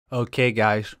Okay,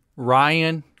 guys.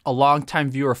 Ryan, a longtime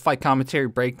viewer of Fight Commentary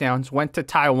Breakdowns, went to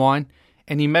Taiwan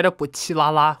and he met up with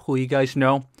Xilala, who you guys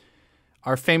know,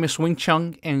 our famous Wing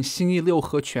Chun and Xingyi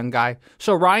Liuhe Chuan guy.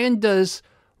 So Ryan does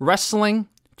wrestling,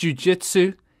 Jiu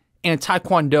Jitsu, and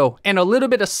Taekwondo, and a little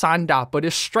bit of Sanda, but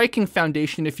his striking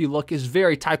foundation, if you look, is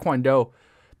very Taekwondo.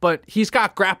 But he's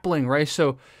got grappling, right?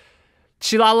 So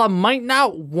Xilala might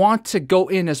not want to go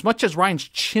in as much as Ryan's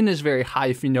chin is very high,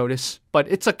 if you notice. But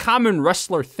it's a common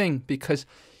wrestler thing, because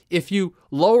if you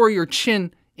lower your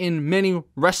chin in many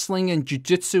wrestling and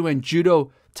jiu-jitsu and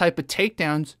judo type of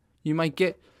takedowns, you might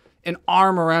get an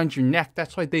arm around your neck.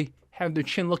 That's why they have their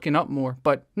chin looking up more.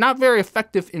 But not very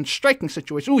effective in striking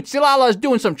situations. Ooh, Xilala is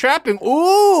doing some trapping.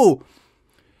 Ooh!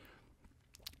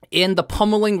 In the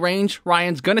pummeling range,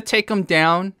 Ryan's going to take him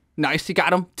down. Nice, he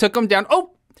got him. Took him down.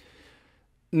 Oh!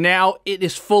 Now it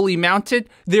is fully mounted.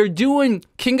 They're doing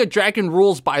King of Dragon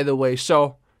rules, by the way.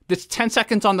 So this 10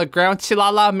 seconds on the ground.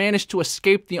 Xilala managed to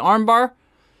escape the armbar.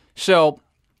 So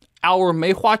our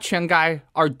Meihua Chuan guy,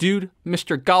 our dude,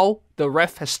 Mr. Gao, the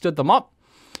ref has stood them up.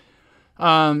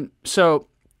 So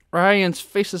Ryan's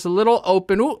face is a little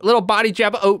open. Ooh, little body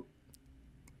jab. Oh,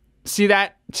 see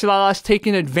that? Xilala's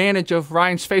taking advantage of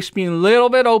Ryan's face being a little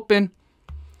bit open.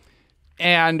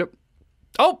 And,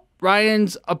 oh,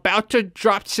 Ryan's about to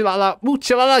drop Xilala. Ooh,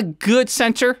 Xilala, good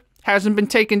center. Hasn't been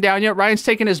taken down yet. Ryan's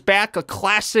taking his back. A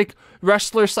classic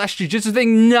wrestler / jiu-jitsu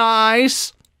thing.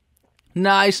 Nice.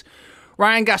 Nice.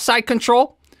 Ryan got side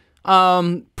control.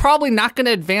 Probably not going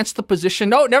to advance the position.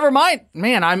 No, never mind.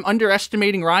 Man, I'm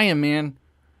underestimating Ryan, man.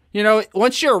 You know,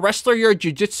 once you're a wrestler, you're a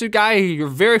jiu-jitsu guy, you're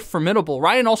very formidable.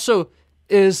 Ryan also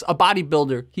is a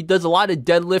bodybuilder. He does a lot of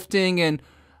deadlifting and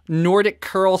Nordic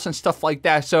curls and stuff like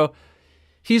that. So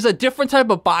he's a different type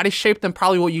of body shape than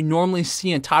probably what you normally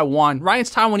see in Taiwan.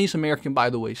 Ryan's Taiwanese American, by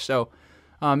the way. So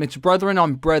it's brethren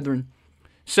on brethren.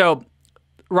 So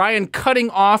Ryan cutting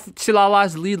off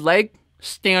Xilala's lead leg.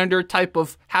 Standard type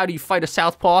of how do you fight a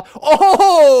southpaw.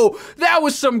 Oh, that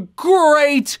was some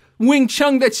great Wing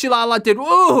Chun that Xilala did.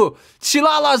 Ooh,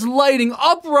 Xilala's lighting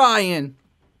up Ryan.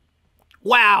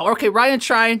 Wow. Okay, Ryan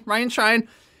trying.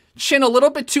 Chin a little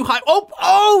bit too high.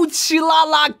 Oh,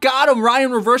 Xilala got him.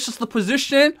 Ryan reverses the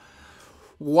position.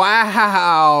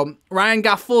 Wow. Ryan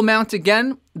got full mount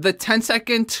again. The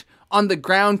 10-second on the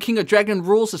ground King of Dragon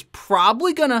rules is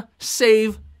probably going to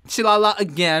save Xilala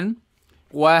again.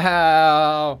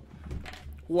 Wow.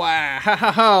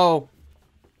 Wow.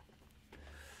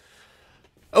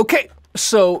 Okay,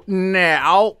 so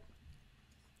now,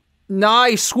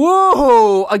 nice.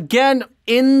 Whoa. Again,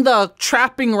 in the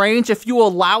trapping range, if you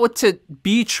allow it to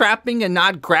be trapping and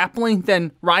not grappling,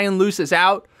 then Ryan loses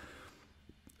out.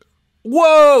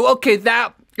 Whoa. Okay,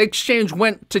 that exchange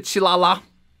went to Xilala.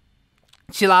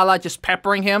 Xilala just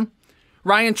peppering him.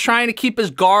 Ryan trying to keep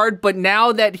his guard, but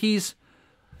now that he's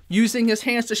using his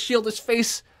hands to shield his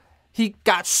face, he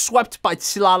got swept by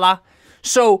Xilala.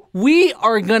 So we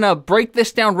are going to break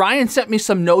this down. Ryan sent me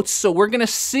some notes, so we're going to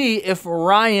see if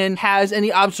Ryan has any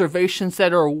observations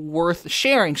that are worth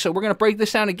sharing. So we're going to break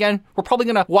this down again. We're probably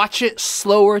going to watch it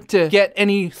slower to get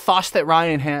any thoughts that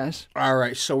Ryan has. All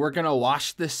right, so we're going to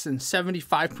watch this in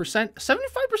 75%. 75%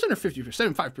 or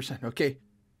 50%? 75%, okay.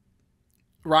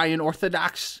 Ryan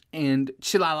Orthodox and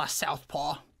Xilala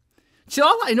Southpaw.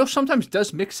 Xilala, I know sometimes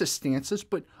does mix his stances,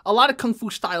 but a lot of Kung Fu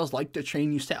styles like to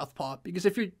train you southpaw, because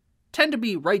if you tend to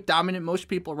be right dominant, most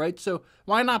people, right? So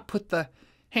why not put the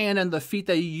hand and the feet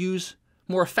that you use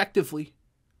more effectively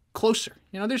closer?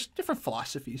 You know, there's different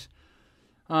philosophies.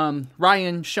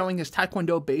 Ryan showing his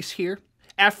Taekwondo base here.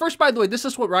 At first, by the way, this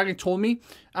is what Ryan told me.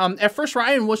 At first,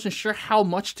 Ryan wasn't sure how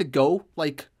much to go,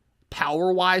 like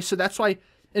power-wise, so that's why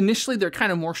initially they're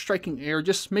kind of more striking air,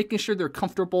 just making sure they're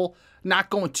comfortable, not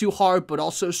going too hard, but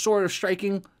also sort of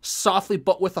striking softly,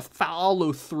 but with a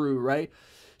follow through, right?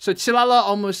 So Xilala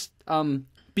almost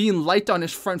being light on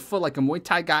his front foot like a Muay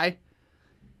Thai guy.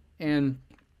 And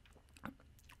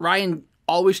Ryan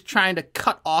always trying to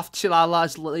cut off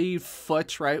Xilala's lead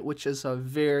foot, right? Which is a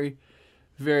very,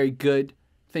 very good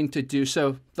thing to do.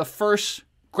 So the first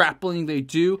grappling they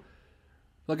do,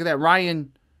 look at that.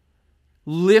 Ryan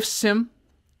lifts him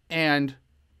and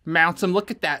mounts him.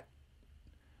 Look at that.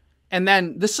 And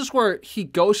then this is where he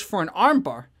goes for an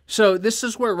armbar. So this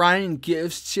is where Ryan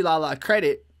gives Xilala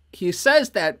credit. He says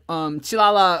that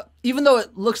Xilala, even though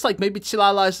it looks like maybe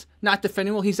Xilala's not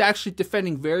defending well, he's actually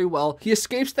defending very well. He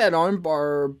escapes that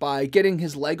armbar by getting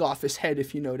his leg off his head,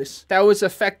 if you notice. That was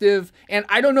effective. And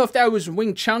I don't know if that was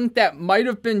Wing Chun. That might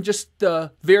have been just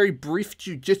the very brief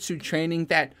jiu-jitsu training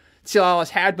that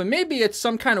Xilala's had, but maybe it's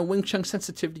some kind of Wing Chun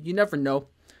sensitivity. You never know.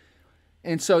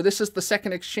 And so this is the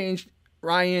second exchange.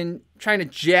 Ryan trying to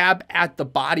jab at the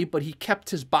body, but he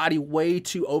kept his body way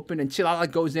too open, and Chilala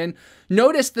goes in.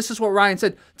 Notice this is what Ryan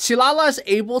said. Chilala is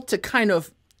able to kind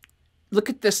of, look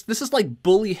at this. This is like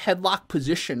bully headlock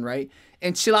position, right?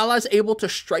 And Chilala is able to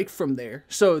strike from there.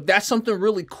 So that's something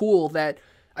really cool that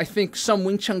I think some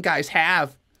Wing Chun guys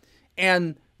have.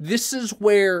 And this is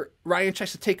where Ryan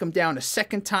tries to take him down a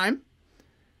second time.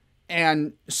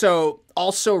 And so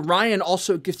also Ryan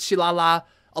also gives Chilala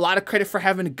a lot of credit for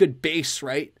having a good base,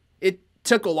 right? It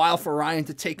took a while for Ryan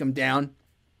to take him down.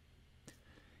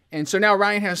 And so now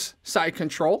Ryan has side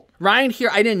control. Ryan here,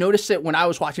 I didn't notice it when I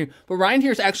was watching, but Ryan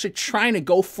here is actually trying to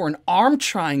go for an arm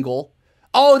triangle.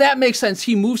 Oh, that makes sense.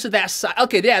 He moves to that side.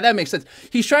 Okay, yeah, that makes sense.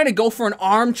 He's trying to go for an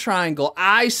arm triangle.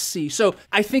 I see. So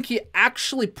I think he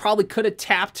actually probably could have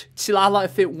tapped Chilala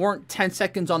if it weren't 10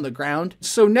 seconds on the ground.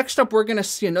 So next up, we're going to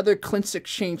see another clinch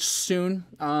exchange soon.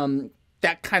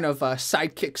 That kind of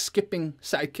sidekick, skipping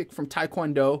sidekick from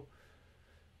Taekwondo.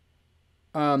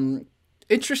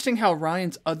 Interesting how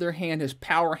Ryan's other hand, his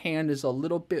power hand, is a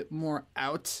little bit more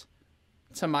out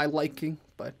to my liking,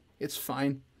 but it's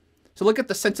fine. So look at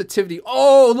the sensitivity.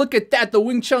 Oh, look at that. The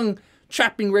Wing Chun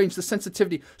trapping range, the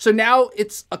sensitivity. So now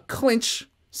it's a clinch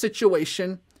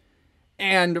situation.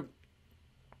 And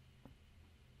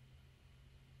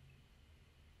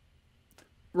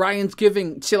Ryan's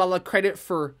giving Chilala credit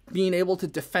for being able to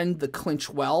defend the clinch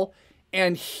well.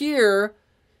 And here,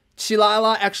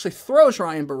 Chilala actually throws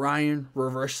Ryan, but Ryan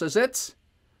reverses it.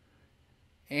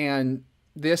 And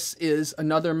this is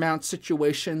another mount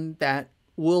situation that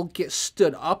will get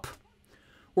stood up.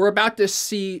 We're about to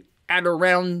see at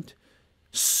around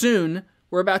soon,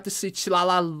 we're about to see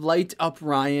Chilala light up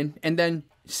Ryan. And then,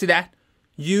 see that?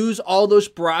 Use all those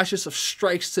barrages of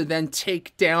strikes to then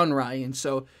take down Ryan.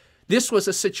 So this was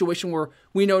a situation where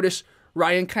we noticed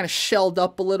Ryan kind of shelled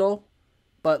up a little.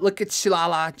 But look at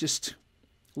Chilala just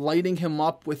lighting him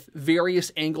up with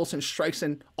various angles and strikes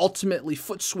and ultimately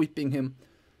foot sweeping him.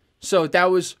 So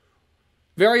that was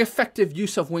very effective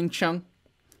use of Wing Chun.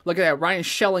 Look at that, Ryan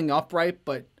shelling up, right?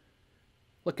 But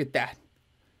look at that.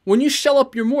 When you shell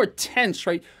up, you're more tense,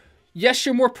 right? Yes,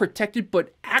 you're more protected,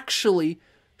 but actually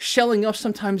shelling up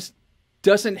sometimes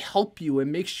doesn't help you. It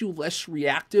makes you less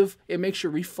reactive. It makes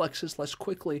your reflexes less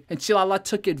quickly. And Chilala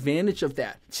took advantage of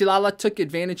that. Chilala took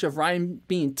advantage of Ryan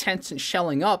being tense and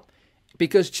shelling up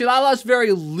because Chilala's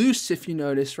very loose, if you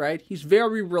notice, right? He's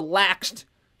very relaxed.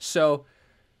 So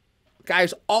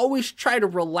guys, always try to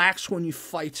relax when you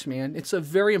fight, man. It's a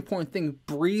very important thing.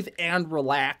 Breathe and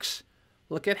relax.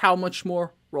 Look at how much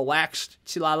more relaxed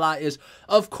Chilala is.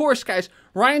 Of course, guys,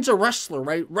 Ryan's a wrestler,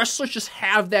 right? Wrestlers just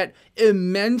have that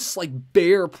immense, like,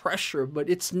 bear pressure, but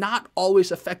it's not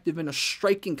always effective in a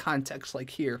striking context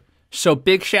like here. So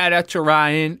big shout out to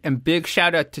Ryan and big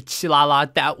shout out to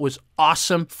Chilala. That was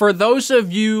awesome. For those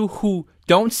of you who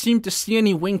don't seem to see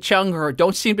any Wing Chun or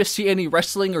don't seem to see any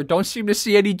wrestling or don't seem to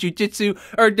see any Jiu Jitsu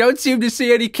or don't seem to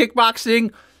see any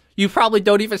kickboxing, you probably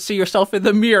don't even see yourself in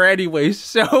the mirror anyways.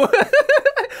 So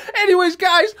anyways,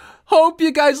 guys, hope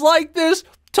you guys like this.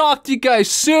 Talk to you guys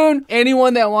soon.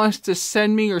 Anyone that wants to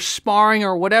send me or sparring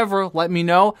or whatever, let me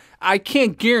know. I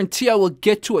can't guarantee I will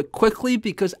get to it quickly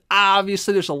because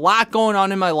obviously there's a lot going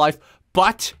on in my life,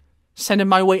 but send it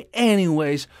my way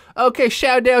anyways. Okay,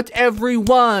 shout out to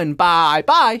everyone. Bye.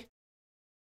 Bye.